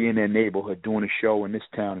be in their neighborhood doing a show in this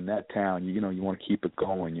town and that town. You want to keep it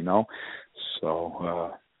going,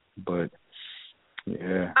 So, but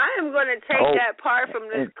yeah. I am going to take that part from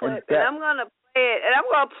this clip, and I'm going to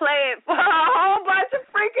play it for a whole bunch of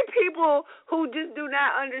freaking people who just do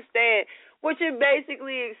not understand. What you're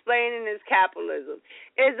basically explaining is capitalism.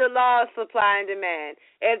 Is the law of supply and demand.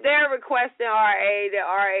 If they're requesting RA, the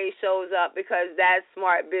RA shows up because that's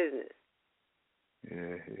smart business.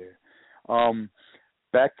 Yeah.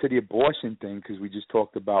 Back to the abortion thing, because we just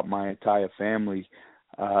talked about my entire family.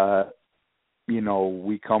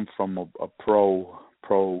 We come from a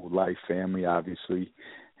pro-life family, obviously.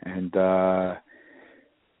 And,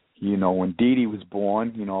 when Dee was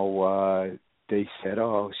born, they said,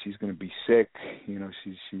 oh, she's going to be sick.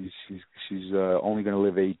 She's only going to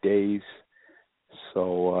live 8 days.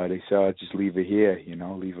 So they said, oh, just leave her here,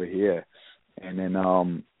 leave her here. And then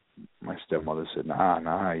my stepmother said,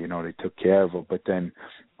 nah, they took care of her. But then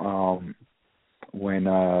when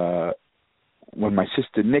my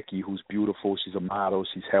sister Nikki, who's beautiful, she's a model,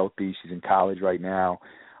 she's healthy, she's in college right now,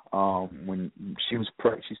 when she was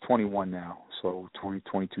she's 21 now, so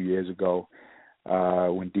 22 years ago,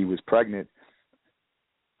 when Dee was pregnant,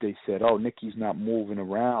 they said, oh, Nikki's not moving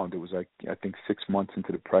around. It was like, I think 6 months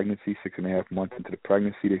into the pregnancy, 6.5 months into the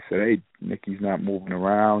pregnancy, they said, hey, Nikki's not moving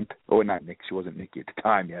around. Oh, not Nikki, she wasn't Nikki at the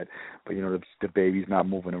time yet, but, the baby's not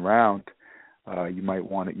moving around. You might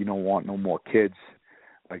want you don't want no more kids,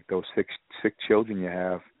 like those sick children you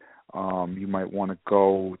have. You might want to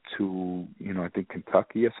go to, I think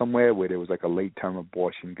Kentucky or somewhere where there was like a late-term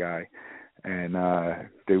abortion guy. And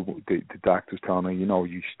the doctor's telling her, you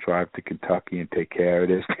should drive to Kentucky and take care of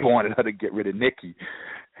this. They wanted her to get rid of Nikki.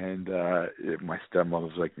 And my stepmother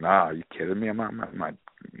was like, "Nah, are you kidding me? I'm not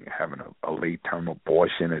having a late term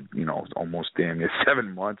abortion at almost damn near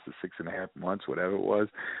 7 months or 6.5 months, whatever it was."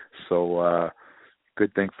 So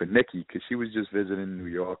good thing for Nikki, because she was just visiting New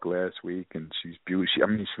York last week, and she's beautiful.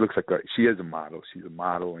 She looks like she is a model. She's a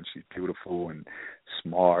model, and she's beautiful and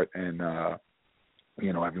smart, and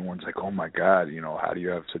everyone's like, "Oh my God, how do you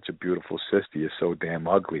have such a beautiful sister? You're so damn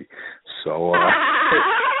ugly." So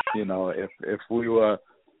if we were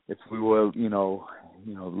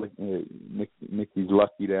Nikki's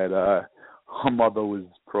lucky that her mother was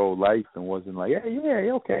pro-life and wasn't like,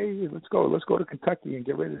 yeah, okay, let's go to Kentucky and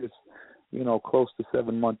get rid of this close to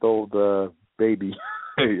 7-month-old baby.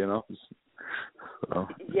 So.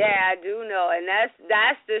 Yeah, I do know, and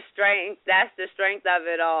that's the strength. That's the strength of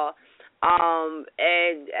it all. And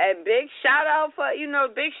big shout out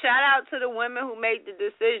to the women who make the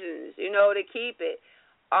decisions, to keep it.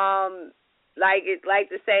 Like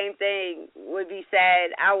the same thing would be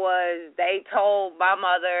said. They told my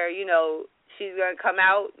mother, she's gonna come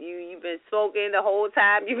out. You've been smoking the whole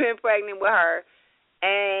time you've been pregnant with her,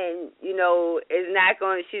 and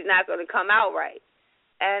she's not gonna come out right.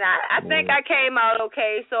 And I think I came out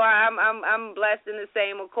okay, so I'm blessed in the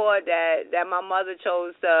same accord that my mother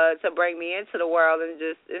chose to bring me into the world, and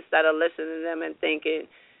just instead of listening to them and thinking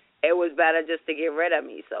it was better just to get rid of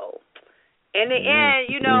me. So in the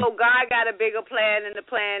end, God got a bigger plan than the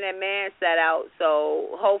plan that man set out.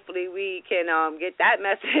 So hopefully we can get that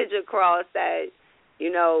message across that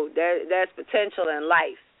there's potential in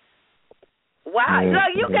life. Wow,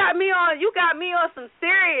 look, you got me on some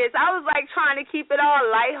serious. I was like trying to keep it all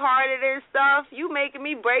lighthearted and stuff. You making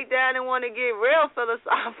me break down and want to get real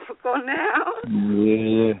philosophical now.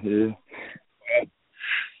 Yeah.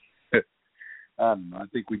 I don't know. I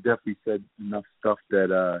think we definitely said enough stuff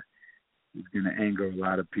that is going to anger a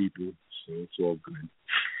lot of people, so it's all good.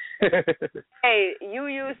 Hey, you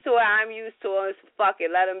used to it, I'm used to it. So fuck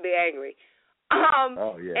it, let them be angry.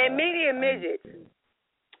 And Medium Midget.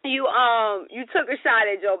 You took a shot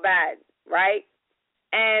at Joe Biden, right?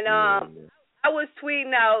 And I was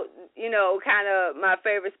tweeting out, kind of my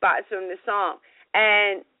favorite spots from the song,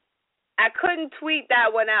 and I couldn't tweet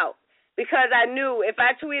that one out because I knew if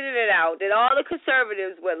I tweeted it out, that all the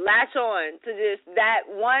conservatives would latch on to just that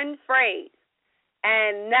one phrase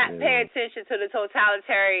and not pay attention to the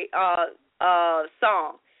totalitarian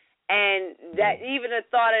song, and that even the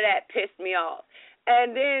thought of that pissed me off.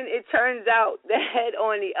 And then it turns out that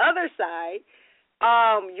on the other side,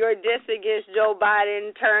 your diss against Joe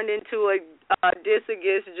Biden turned into a diss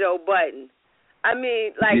against Joe Button. I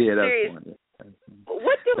mean, like, seriously.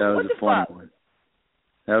 What the fuck? One.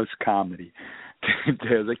 That was comedy.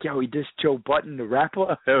 They was like, yo, he dissed Joe Button, the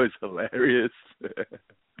rapper? That was hilarious.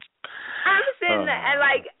 I'm sitting there, and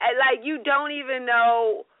like you don't even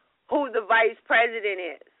know who the vice president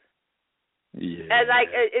is. Yeah. And like,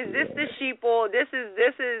 is this the sheeple? This is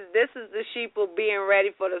the sheeple being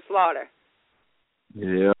ready for the slaughter.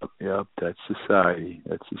 Yep. That's society.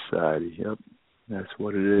 Yep. That's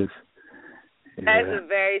what it is. Yeah. That's a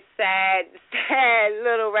very sad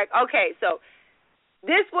little wreck. Okay, so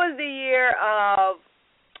this was the year of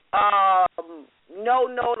no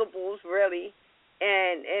notables really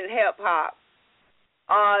in hip hop.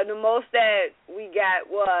 The most that we got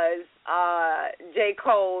was J.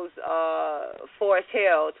 Cole's Forest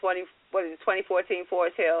Hill, 2014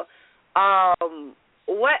 Forest Hill.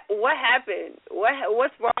 What happened?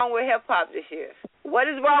 What's wrong with hip hop this year? What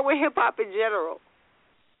is wrong with hip hop in general?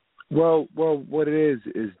 Well, what it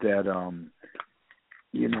is that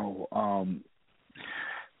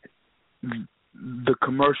the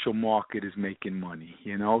commercial market is making money,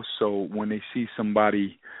 so when they see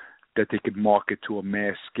somebody that they could market to a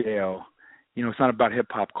mass scale, it's not about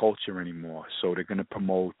hip-hop culture anymore. So they're going to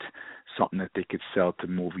promote something that they could sell to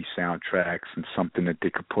movie soundtracks and something that they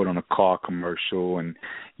could put on a car commercial, and,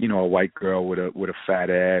 a white girl with a fat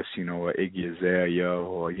ass, or Iggy Azalea,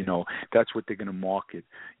 or, that's what they're going to market,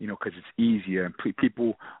 because it's easier. And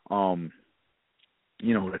people,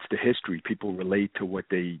 that's the history. People relate to what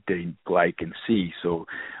they like and see. So,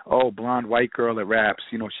 blonde white girl that raps,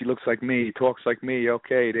 she looks like me, talks like me,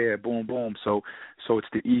 okay, there, boom, boom. So it's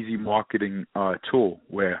the easy marketing tool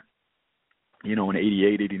where, in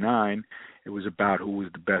 88, 89, it was about who was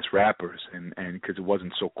the best rappers, and because it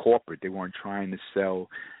wasn't so corporate. They weren't trying to sell,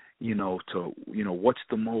 what's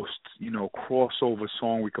the most, crossover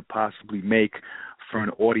song we could possibly make for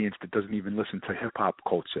an audience that doesn't even listen to hip-hop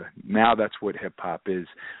culture. Now that's what hip-hop is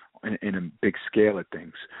in a big scale of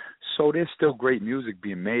things. So there's still great music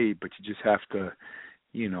being made, but you just have to,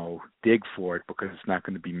 dig for it, because it's not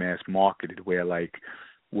going to be mass marketed where, like,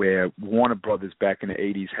 where Warner Brothers back in the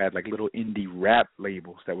 80s had like little indie rap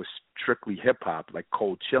labels that was strictly hip-hop, like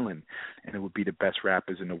Cold Chillin', and it would be the best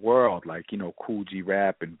rappers in the world, like, you know, Cool G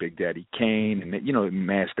Rap and Big Daddy Kane and, you know,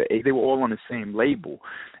 Master A. They were all on the same label.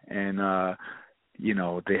 And, you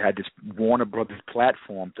know, they had this Warner Brothers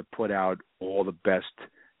platform to put out all the best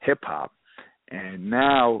hip-hop. And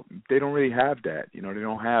now they don't really have that. You know, they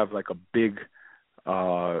don't have like a big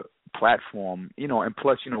platform, you know, and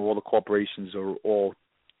plus, you know, all the corporations are all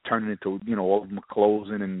turning into, you know, all of them are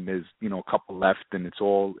closing, and there's, you know, a couple left, and it's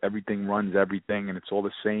all, everything runs everything, and it's all the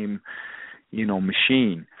same, you know,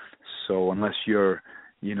 machine. So unless you're,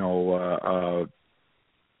 you know,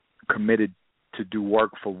 committed to do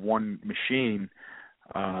work for one machine,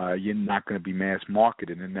 you're not going to be mass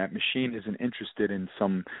marketed, and that machine isn't interested in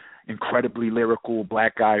some incredibly lyrical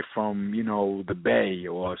black guy from, you know, the Bay,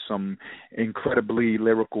 or some incredibly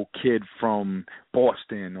lyrical kid from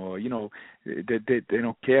Boston, or, you know, they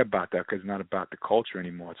don't care about that, because it's not about the culture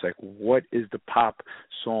anymore. It's like, what is the pop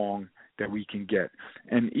song that we can get?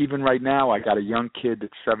 And even right now, I got a young kid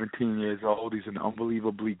that's 17 years old. He's an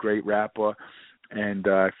unbelievably great rapper, and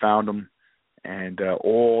I found him. And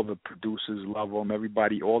all the producers love him.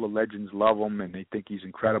 Everybody, all the legends love him, and they think he's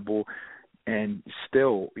incredible. And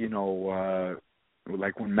still, you know,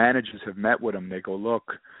 like when managers have met with him, they go,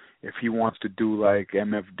 look, if he wants to do like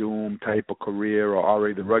MF Doom type of career, or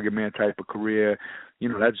R.A. the Rugged Man type of career, you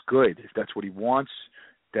know, that's good. If that's what he wants,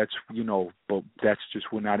 that's, you know, but that's just,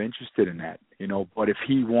 we're not interested in that, you know. But if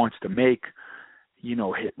he wants to make, you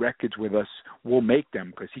know, hit records with us, we'll make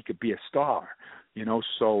them, because he could be a star, you know.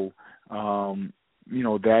 So, you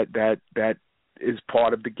know, that is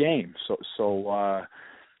part of the game. So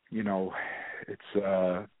you know,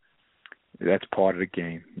 it's that's part of the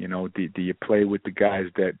game. You know, do you play with the guys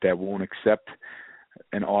that won't accept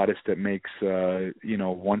an artist that makes you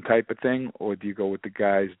know, one type of thing, or do you go with the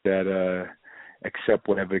guys that accept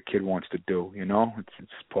whatever the kid wants to do? You know,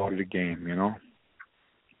 it's part of the game. You know.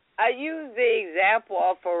 I use the example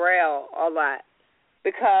of Pharrell a lot,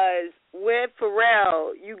 because with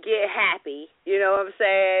Pharrell, you get happy, you know what I'm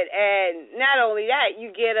saying? And not only that, you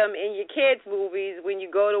get them in your kids' movies when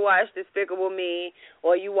you go to watch Despicable Me,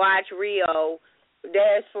 or you watch Rio,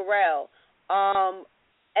 there's Pharrell.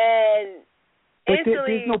 And but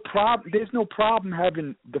instantly... there's no problem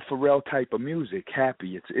having the Pharrell type of music,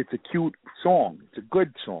 Happy. It's a cute song. It's a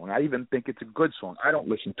good song. I even think it's a good song. I don't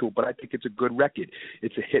listen to it, but I think it's a good record.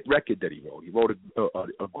 It's a hit record that he wrote. He wrote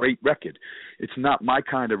a great record. It's not my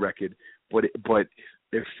kind of record, but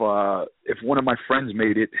if one of my friends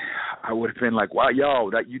made it, I would have been like, wow, yo,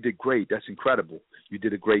 that you did great. That's incredible. You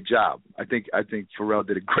did a great job. I think Pharrell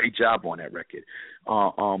did a great job on that record.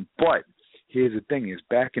 But here's the thing: is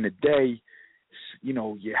back in the day, you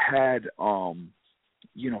know, you had,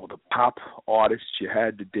 you know, the pop artists, you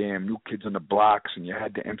had the damn New Kids on the Blocks, and you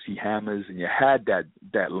had the MC Hammers, and you had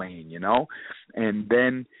that lane, you know, and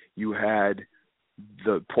then you had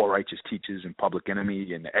the Poor Righteous Teachers and Public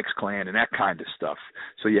Enemy and the X-Clan and that kind of stuff.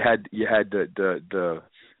 So you had the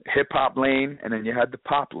hip hop lane, and then you had the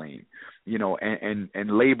pop lane. You know, and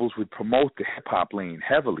labels would promote the hip-hop lane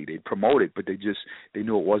heavily. They'd promote it, but they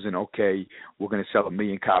knew it wasn't, okay, we're going to sell 1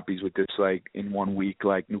 million copies with this, like, in 1 week,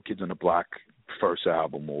 like New Kids on the Block first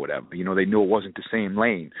album or whatever. You know, they knew it wasn't the same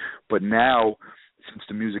lane. But now, since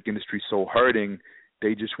the music industry's so hurting,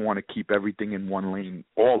 they just want to keep everything in one lane,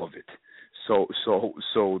 all of it. So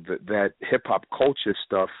that hip-hop culture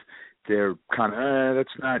stuff, they're kind of,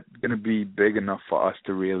 that's not going to be big enough for us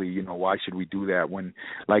to really, you know, why should we do that when,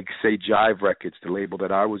 like, say, Jive Records, the label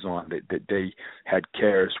that I was on, that they had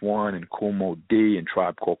KRS-One and Kool Moe Dee and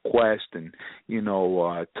Tribe Called Quest and, you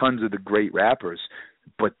know, tons of the great rappers,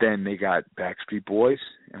 but then they got Backstreet Boys,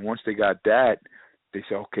 and once they got that, they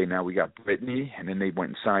said, okay, now we got Britney, and then they went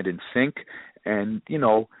and signed in Sync, and, you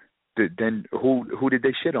know, then who did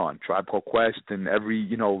they shit on? Tribe Called Quest and every,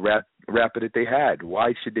 you know, rapper that they had.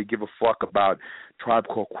 Why should they give a fuck about Tribe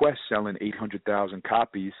Called Quest selling 800,000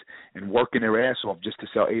 copies and working their ass off just to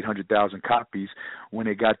sell 800,000 copies when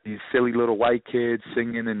they got these silly little white kids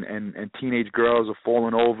singing and teenage girls are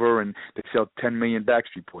falling over and they sell 10 million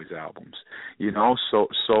Backstreet Boys albums? You know,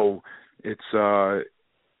 so it's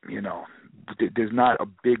you know, there's not a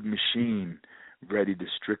big machine ready to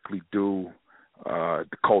strictly do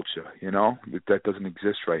the culture, you know, that doesn't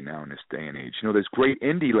exist right now in this day and age. You know, there's great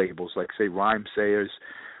indie labels like, say, Rhyme Sayers.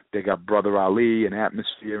 They got Brother Ali and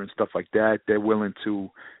Atmosphere and stuff like that. They're willing to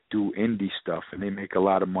do indie stuff, and they make a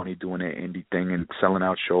lot of money doing their indie thing and selling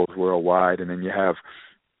out shows worldwide. And then you have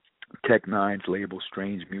Tech Nine's label,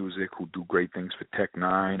 Strange Music, who do great things for Tech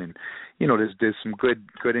Nine. And, you know, there's some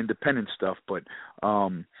good independent stuff. But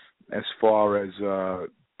as far as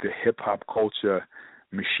the hip hop culture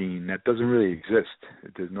machine that doesn't really exist.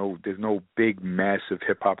 There's no big massive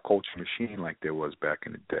hip hop culture machine like there was back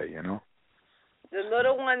in the day, you know. The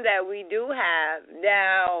little one that we do have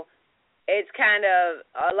now, it's kind of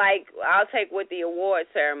like, I'll take with the award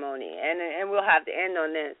ceremony, and we'll have to end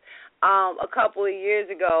on this. A couple of years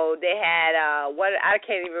ago, they had I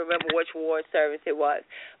can't even remember which award service it was,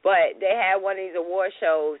 but they had one of these award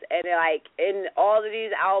shows, and like in all of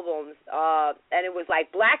these albums, and it was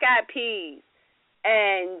like Black Eyed Peas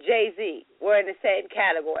and Jay-Z were in the same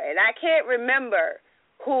category, and I can't remember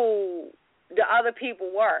who the other people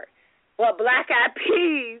were, but Black Eyed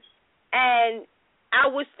Peas, and I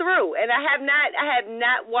was through, and I have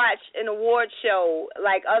not watched an award show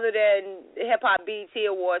like other than Hip Hop BET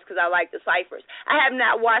Awards because I like the ciphers. I have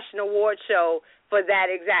not watched an award show for that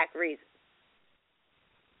exact reason.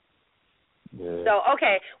 Yeah. So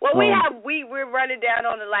okay, well we're running down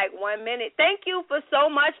on it like 1 minute. Thank you for so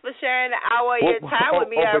much for sharing an hour of your time with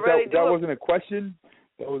me. I really do. That wasn't a question.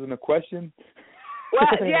 That wasn't a question. Well,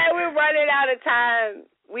 yeah, we're running out of time.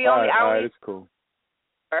 All right, it's cool.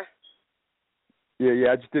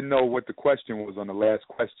 Yeah, I just didn't know what the question was on the last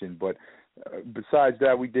question. But besides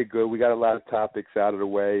that, we did good. We got a lot of topics out of the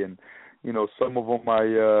way, and you know, some of them I,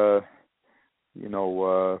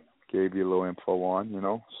 gave you a little info on. You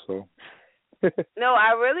know, so. No,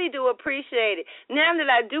 I really do appreciate it. Now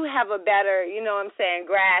that I do have a better,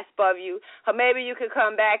 grasp of you, or maybe you could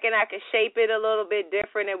come back and I could shape it a little bit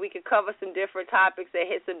different, and we could cover some different topics and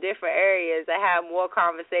hit some different areas and have more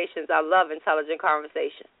conversations. I love intelligent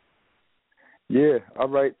conversation. Yeah, all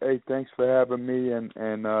right. Hey, thanks for having me, and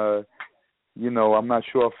I'm not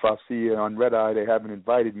sure if I'll see you on Red Eye. They haven't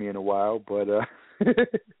invited me in a while, but All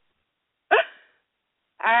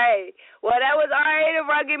right. Well, that was R.A. the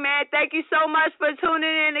Rugged Man. Thank you so much for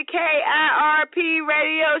tuning in to KIRP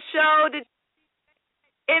Radio Show, the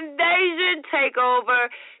Invasion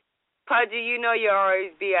Takeover. Pudgy, you know you're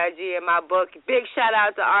always B.I.G. in my book. Big shout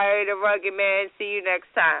out to R.A. the Rugged Man. See you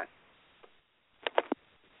next time.